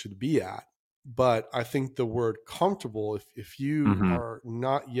skills should be at. But I think the word comfortable, if you hmm are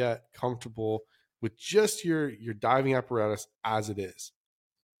not yet comfortable with just your diving apparatus as it is,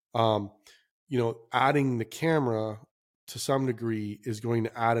 um, adding the camera to some degree is going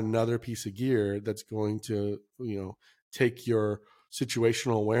to add another piece of gear that's going to, take your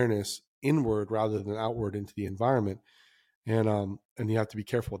situational awareness inward rather than outward into the environment. And you have to be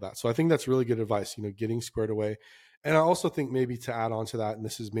careful with that. So I think that's really good advice, getting squared away. And I also think maybe to add on to that, and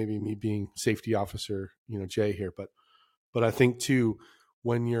this is maybe me being safety officer, Jay here, but I think too,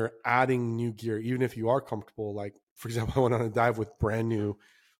 when you're adding new gear, even if you are comfortable, like for example, I went on a dive with brand new,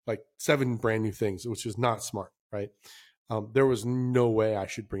 like 7 brand new things, which is not smart, right? There was no way I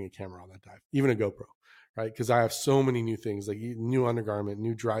should bring a camera on that dive, even a GoPro, right? Because I have so many new things, like new undergarment,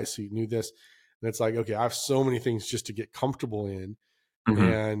 new dry suit, new this. And it's like, okay, I have so many things just to get comfortable in. Mm-hmm.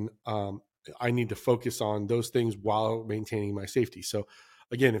 And I need to focus on those things while maintaining my safety. So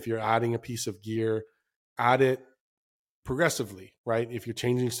again, if you're adding a piece of gear, add it progressively, right? If you're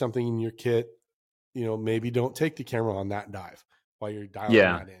changing something in your kit, maybe don't take the camera on that dive while you're dialing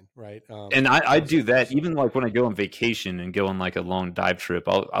Yeah. that in, right? And I And so do that forth. even like when I go on vacation and go on like a long dive trip.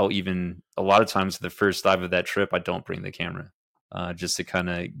 I'll even a lot of times the first dive of that trip I don't bring the camera, just to kind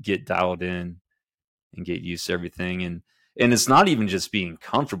of get dialed in and get used to everything. And it's not even just being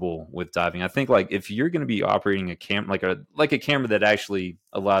comfortable with diving. I think like if you're going to be operating a camera like a camera that actually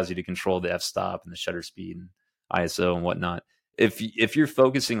allows you to control the f-stop and the shutter speed and ISO and whatnot, if you're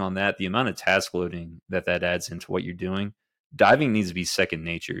focusing on that, the amount of task loading that adds into what you're doing, diving needs to be second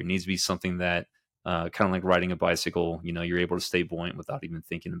nature. It needs to be something that kind of like riding a bicycle. You're able to stay buoyant without even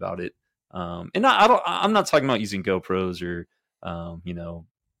thinking about it. And I'm not talking about using GoPros or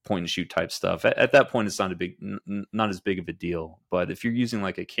point and shoot type stuff. At that point, it's not as big of a deal. But if you're using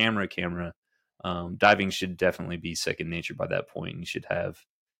like a camera, diving should definitely be second nature by that point. You should have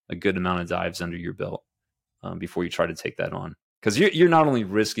a good amount of dives under your belt before you try to take that on. Because you're not only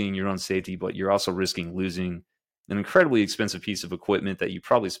risking your own safety, but you're also risking losing an incredibly expensive piece of equipment that you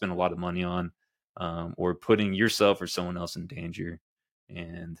probably spent a lot of money on, or putting yourself or someone else in danger.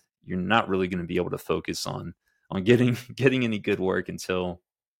 And you're not really going to be able to focus on getting any good work until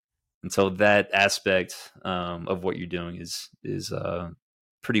that aspect of what you're doing is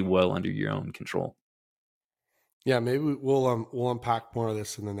pretty well under your own control. Yeah, maybe we'll unpack more of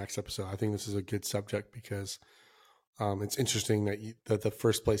this in the next episode. I think this is a good subject because it's interesting that the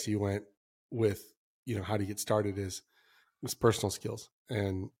first place you went with how to get started is personal skills,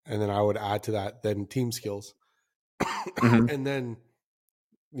 and then I would add to that then team skills, Mm-hmm. and then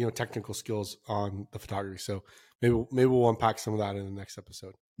technical skills on the photography. So maybe we'll unpack some of that in the next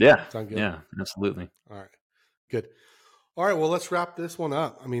episode. Yeah, Sound good? yeah, absolutely. All right, good. All right, well, let's wrap this one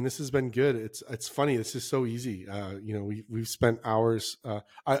up. I mean, this has been good. It's funny. This is so easy. We've spent hours.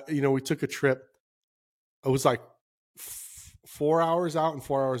 We took a trip. It was like 4 hours out and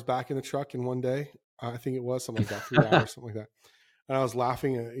 4 hours back in the truck in one day. I think it was something like that, 3 hours, something like that. And I was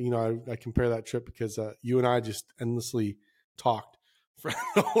laughing. I compare that trip because you and I just endlessly talked for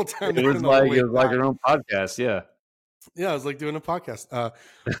the whole time. It was The whole like way back. our own podcast. Yeah. Yeah, it was like doing a podcast,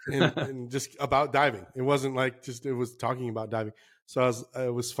 and just about diving. It wasn't like it was talking about diving. So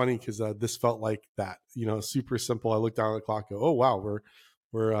it was funny because this felt like that. Super simple. I looked down at the clock. Go, oh wow,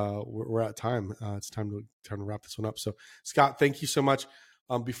 we're at time. It's time to wrap this one up. So Scott, thank you so much.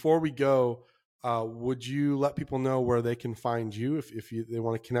 Before we go, would you let people know where they can find you if they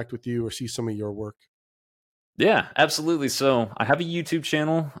want to connect with you or see some of your work? Yeah, absolutely. So I have a YouTube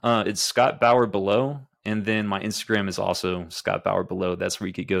channel. It's Scott Bauer Below. And then my Instagram is also Scott Bauer Below. That's where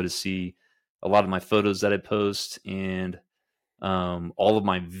you could go to see a lot of my photos that I post. And all of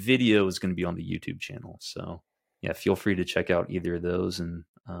my video is going to be on the YouTube channel. So yeah, feel free to check out either of those. And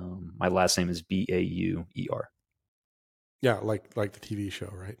my last name is Bauer. Yeah, like the TV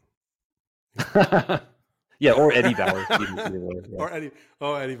show, right? Yeah, or Eddie Bauer. Either way, yeah. Or Eddie.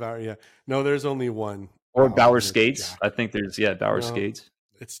 Oh, Eddie Bauer. Yeah. No, there's only one Or Bauer, Bauer and it's Skates. Jack. I think there's Bauer No, Skates.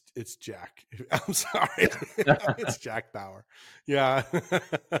 it's Jack. I'm sorry. It's Jack Bauer. Yeah.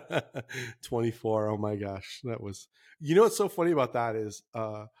 24. Oh my gosh. That was, what's so funny about that is,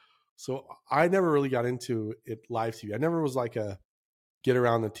 so I never really got into it live TV. I never was like a get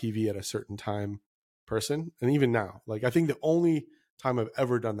around the TV at a certain time person. And even now, like, I think the only time I've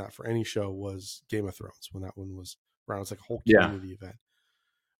ever done that for any show was Game of Thrones when that one was around. It was like a whole Yeah. community event.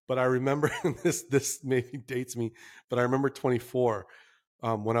 But I remember this maybe dates me, but I remember 24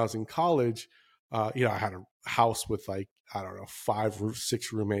 when I was in college. I had a house with like, I don't know, 5 or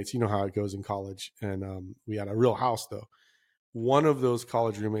 6 roommates. You know how it goes in college. And we had a real house though. One of those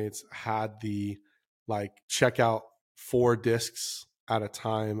college roommates had the like check out 4 discs at a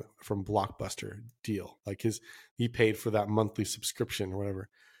time from Blockbuster deal. Like he paid for that monthly subscription or whatever.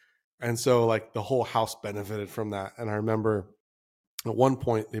 And so like the whole house benefited from that. And I remember at one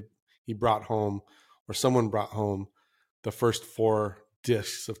point he brought home, or someone brought home, the first 4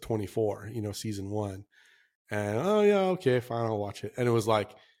 discs of 24, season 1. And oh yeah, okay, fine, I'll watch it. And it was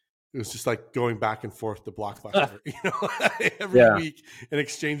just like going back and forth to Blockbuster, every Yeah. week and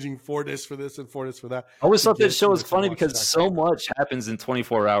exchanging 4 discs for this and 4 discs for that I always to thought that get, show was to funny watch because Jack so Bauer. much happens in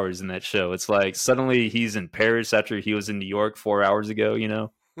 24 hours in that show. It's like suddenly he's in Paris after he was in New York 4 hours ago,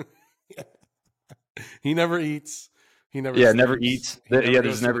 He never eats. He never Yeah, never sleeps. eats. He never There's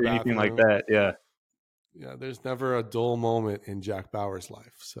goes to the never anything like bathroom. that. Yeah. Yeah, there's never a dull moment in Jack Bauer's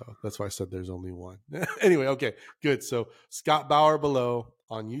life. So that's why I said there's only one. Anyway, okay, good. So Scott Bauer below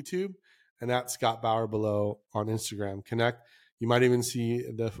on YouTube and at Scott Bauer below on Instagram. Connect. You might even see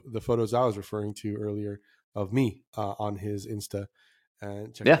the photos I was referring to earlier of me on his Insta,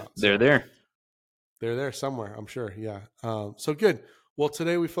 and check it Yeah, out. they're So there. they're there somewhere, I'm sure. Yeah. So good. Well,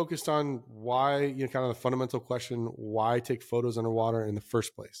 today we focused on why, kind of the fundamental question, why take photos underwater in the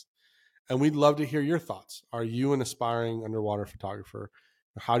first place? And we'd love to hear your thoughts. Are you an aspiring underwater photographer?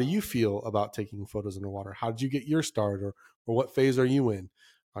 How do you feel about taking photos underwater? How did you get your start, or what phase are you in?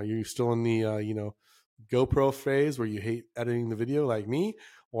 Are you still in the GoPro phase where you hate editing the video like me,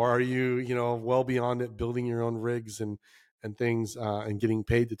 or are you well beyond it, building your own rigs and things and getting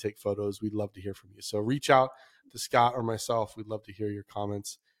paid to take photos? We'd love to hear from you. So reach out to Scott or myself. We'd love to hear your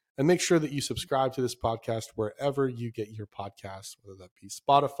comments. And make sure that you subscribe to this podcast wherever you get your podcasts, whether that be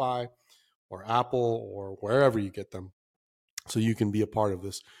Spotify or Apple or wherever you get them, so you can be a part of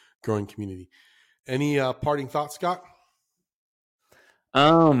this growing community. Any parting thoughts, Scott?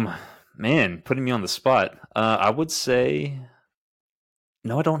 Man, putting me on the spot. I would say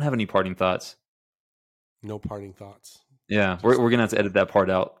no, I don't have any parting thoughts. No parting thoughts. Yeah, Just we're gonna have to edit that part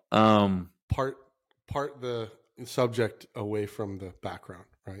out. part the subject away from the background,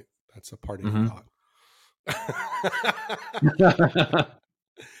 right? That's a parting Mhm. thought.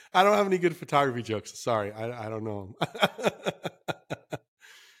 I don't have any good photography jokes. Sorry, I don't know.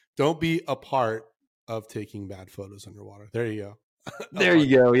 Don't be a part of taking bad photos underwater. There you go. There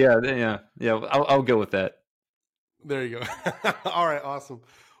you go. Yeah. I'll go with that. There you go. All right, awesome.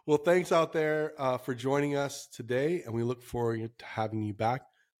 Well, thanks out there for joining us today, and we look forward to having you back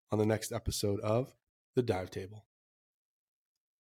on the next episode of The Dive Table.